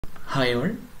Hi all,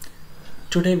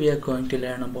 today we are going to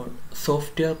learn about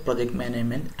software project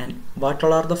management and what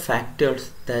all are the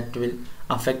factors that will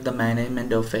affect the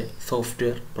management of a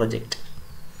software project.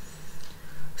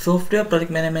 Software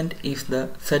project management is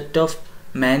the set of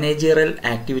managerial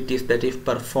activities that is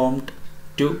performed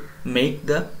to make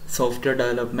the software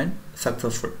development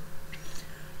successful.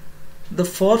 The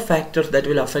four factors that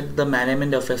will affect the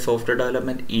management of a software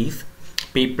development is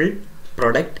people,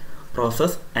 product,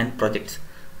 process and projects.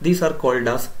 These are called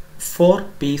as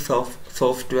 4P's of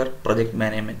software project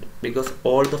management because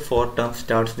all the four terms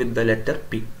starts with the letter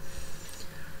P.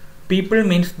 People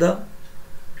means the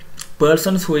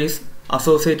persons who is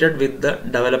associated with the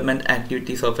development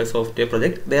activities of a software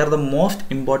project. They are the most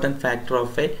important factor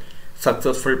of a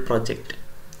successful project.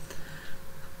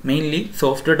 Mainly,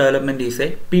 software development is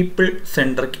a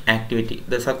people-centric activity.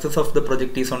 The success of the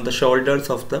project is on the shoulders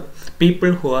of the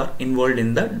people who are involved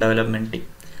in the development team.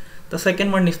 The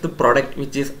second one is the product,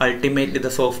 which is ultimately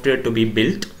the software to be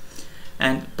built,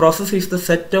 and process is the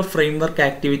set of framework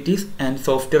activities and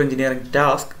software engineering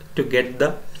tasks to get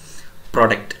the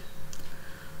product.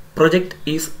 Project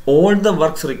is all the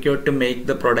works required to make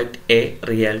the product a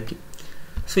reality.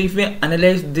 So if we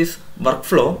analyze this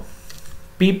workflow,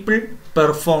 people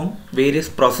perform various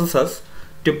processes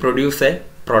to produce a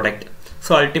product.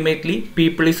 So ultimately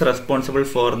people is responsible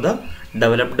for the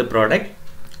developed product,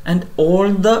 and all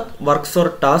the works or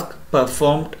tasks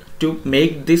performed to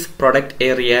make this product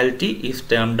a reality is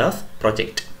termed as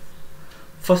project.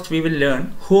 First we will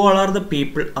learn who all are the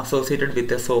people associated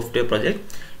with a software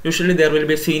project. Usually there will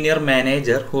be a senior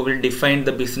manager who will define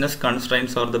the business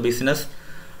constraints or the business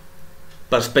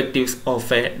perspectives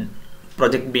of a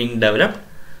project being developed.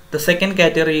 The second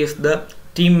category is the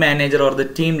team manager or the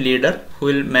team leader who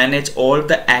will manage all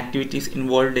the activities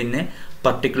involved in a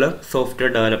particular software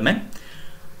development.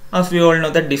 As we all know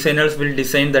that designers will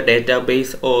design the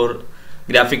database or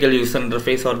graphical user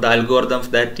interface or the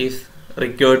algorithms that is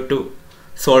required to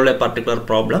solve a particular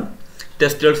problem.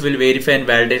 Testers will verify and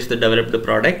validate the developed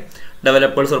product.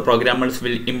 Developers or programmers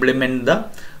will implement the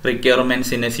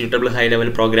requirements in a suitable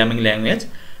high-level programming language.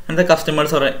 And the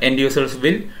customers or end users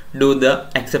will do the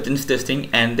acceptance testing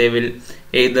and they will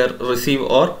either receive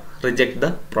or reject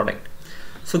the product.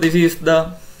 So this is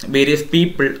the various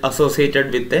people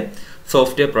associated with a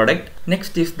software product.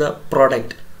 Next is the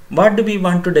product. What do we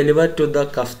want to deliver to the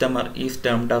customer is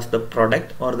termed as the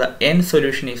product, or the end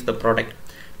solution is the product.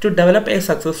 To develop a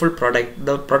successful product,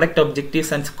 the product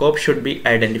objectives and scope should be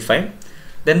identified.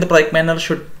 Then the project manager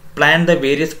should plan the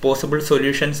various possible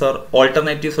solutions or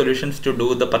alternative solutions to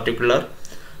do the particular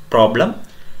problem,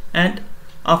 and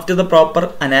after the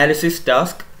proper analysis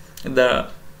task, the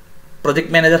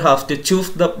project manager has to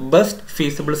choose the best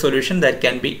feasible solution that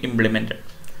can be implemented.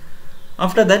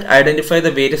 After that, identify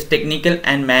the various technical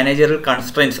and managerial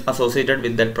constraints associated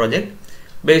with that project.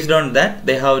 Based on that,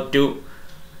 they have to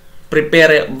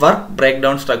prepare a work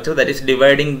breakdown structure, that is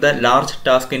dividing the large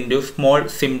task into small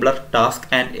simpler tasks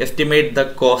and estimate the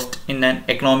cost in an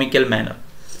economical manner.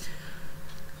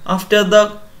 After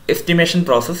the estimation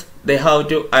process, they have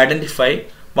to identify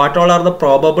what all are the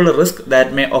probable risks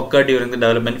that may occur during the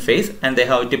development phase, and they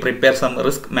have to prepare some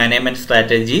risk management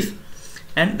strategies,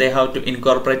 and they have to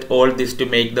incorporate all this to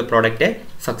make the product a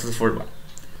successful one.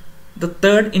 The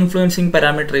third influencing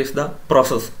parameter is the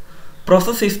process.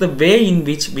 Process is the way in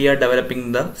which we are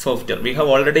developing the software. We have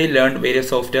already learned various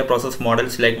software process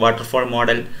models like waterfall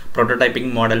model,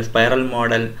 prototyping model, spiral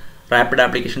model, rapid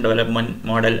application development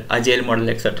model, agile model,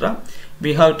 etc.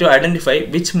 We have to identify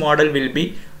which model will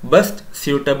be best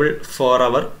suitable for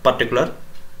our particular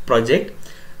project.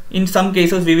 In some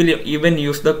cases, we will even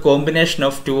use the combination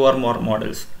of two or more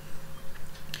models.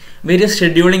 Various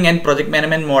scheduling and project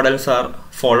management models are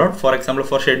followed. For example,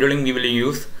 for scheduling, we will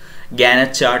use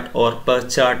Gantt chart or per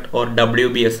chart or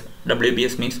WBS.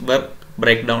 WBS means work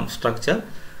breakdown structure.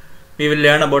 We will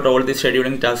learn about all these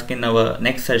scheduling tasks in our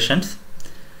next sessions.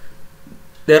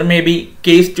 There may be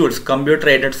case tools, computer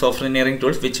aided software engineering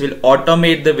tools, which will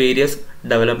automate the various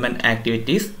development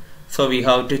activities. So we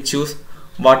have to choose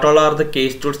what all are the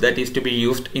case tools that is to be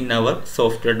used in our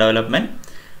software development,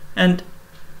 and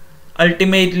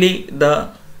ultimately the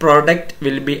product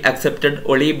will be accepted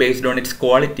only based on its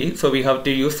quality. So we have to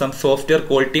use some software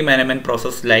quality management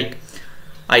process like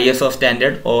ISO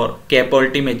standard or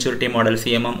capability maturity model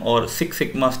CMM or Six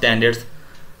Sigma standards.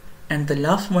 And the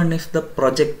last one is the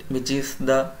project, which is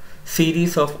the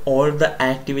series of all the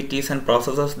activities and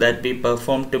processes that we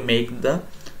perform to make the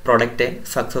product a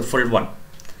successful one.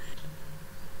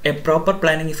 A proper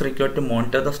planning is required to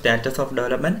monitor the status of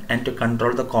development and to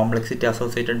control the complexity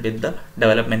associated with the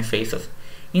development phases.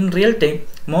 In real time,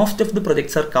 most of the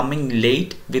projects are coming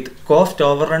late with cost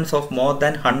overruns of more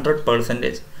than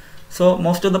 100%. So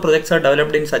most of the projects are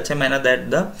developed in such a manner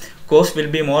that the cost will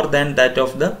be more than that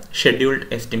of the scheduled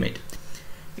estimate.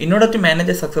 In order to manage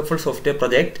a successful software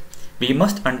project, we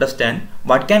must understand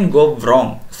what can go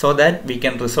wrong so that we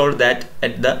can resolve that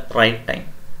at the right time.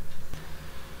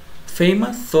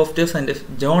 Famous software scientist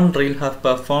John Reel has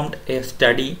performed a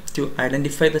study to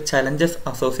identify the challenges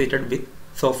associated with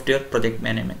software project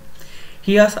management.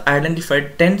 He has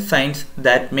identified 10 signs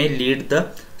that may lead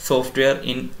the software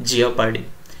in jeopardy.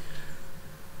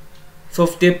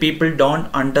 Software people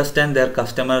don't understand their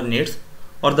customer needs,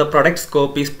 or the product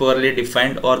scope is poorly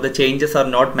defined, or the changes are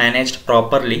not managed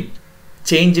properly.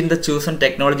 Change in the chosen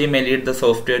technology may lead the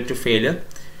software to failure.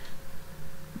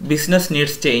 Business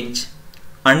needs change.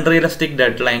 Unrealistic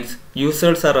deadlines.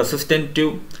 Users are resistant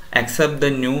to accept the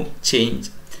new change.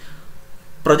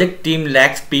 Project team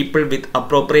lacks people with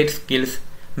appropriate skills.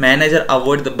 Manager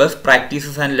avoid the best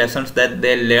practices and lessons that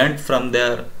they learned from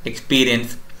their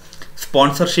experience.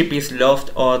 Sponsorship is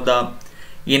lost, or the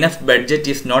enough budget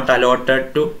is not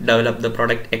allotted to develop the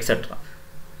product, etc.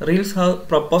 Reels have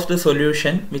proposed a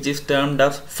solution which is termed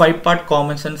as 5-part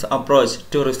common sense approach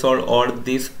to resolve all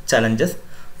these challenges.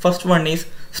 First one is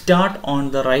start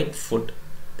on the right foot.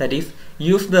 That is,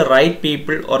 use the right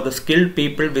people or the skilled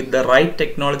people with the right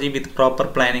technology with proper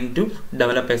planning to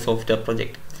develop a software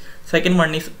project. Second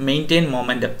one is maintain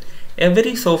momentum.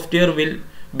 Every software will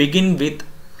begin with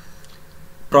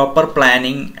proper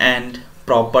planning and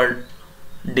proper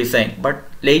design, but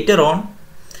later on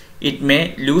it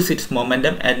may lose its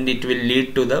momentum and it will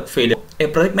lead to the failure. A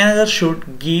project manager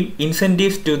should give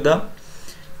incentives to the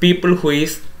people who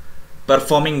is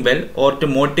performing well, or to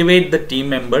motivate the team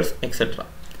members, etc.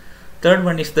 Third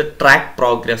one is the track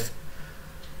progress.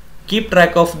 Keep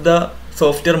track of the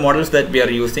software models that we are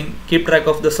using. Keep track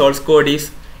of the source code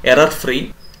is error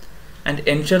free, and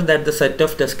ensure that the set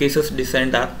of test cases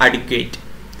designed are adequate.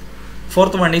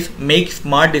 Fourth one is make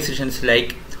smart decisions,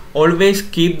 like always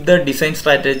keep the design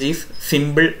strategies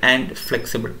simple and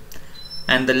flexible.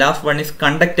 And the last one is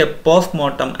conduct a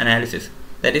post-mortem analysis.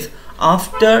 That is,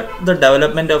 after the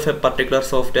development of a particular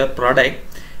software product,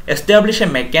 establish a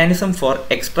mechanism for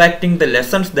extracting the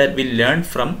lessons that we learned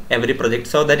from every project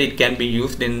so that it can be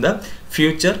used in the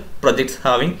future projects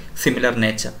having similar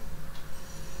nature.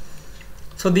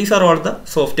 So these are all the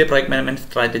software project management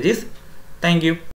strategies. Thank you.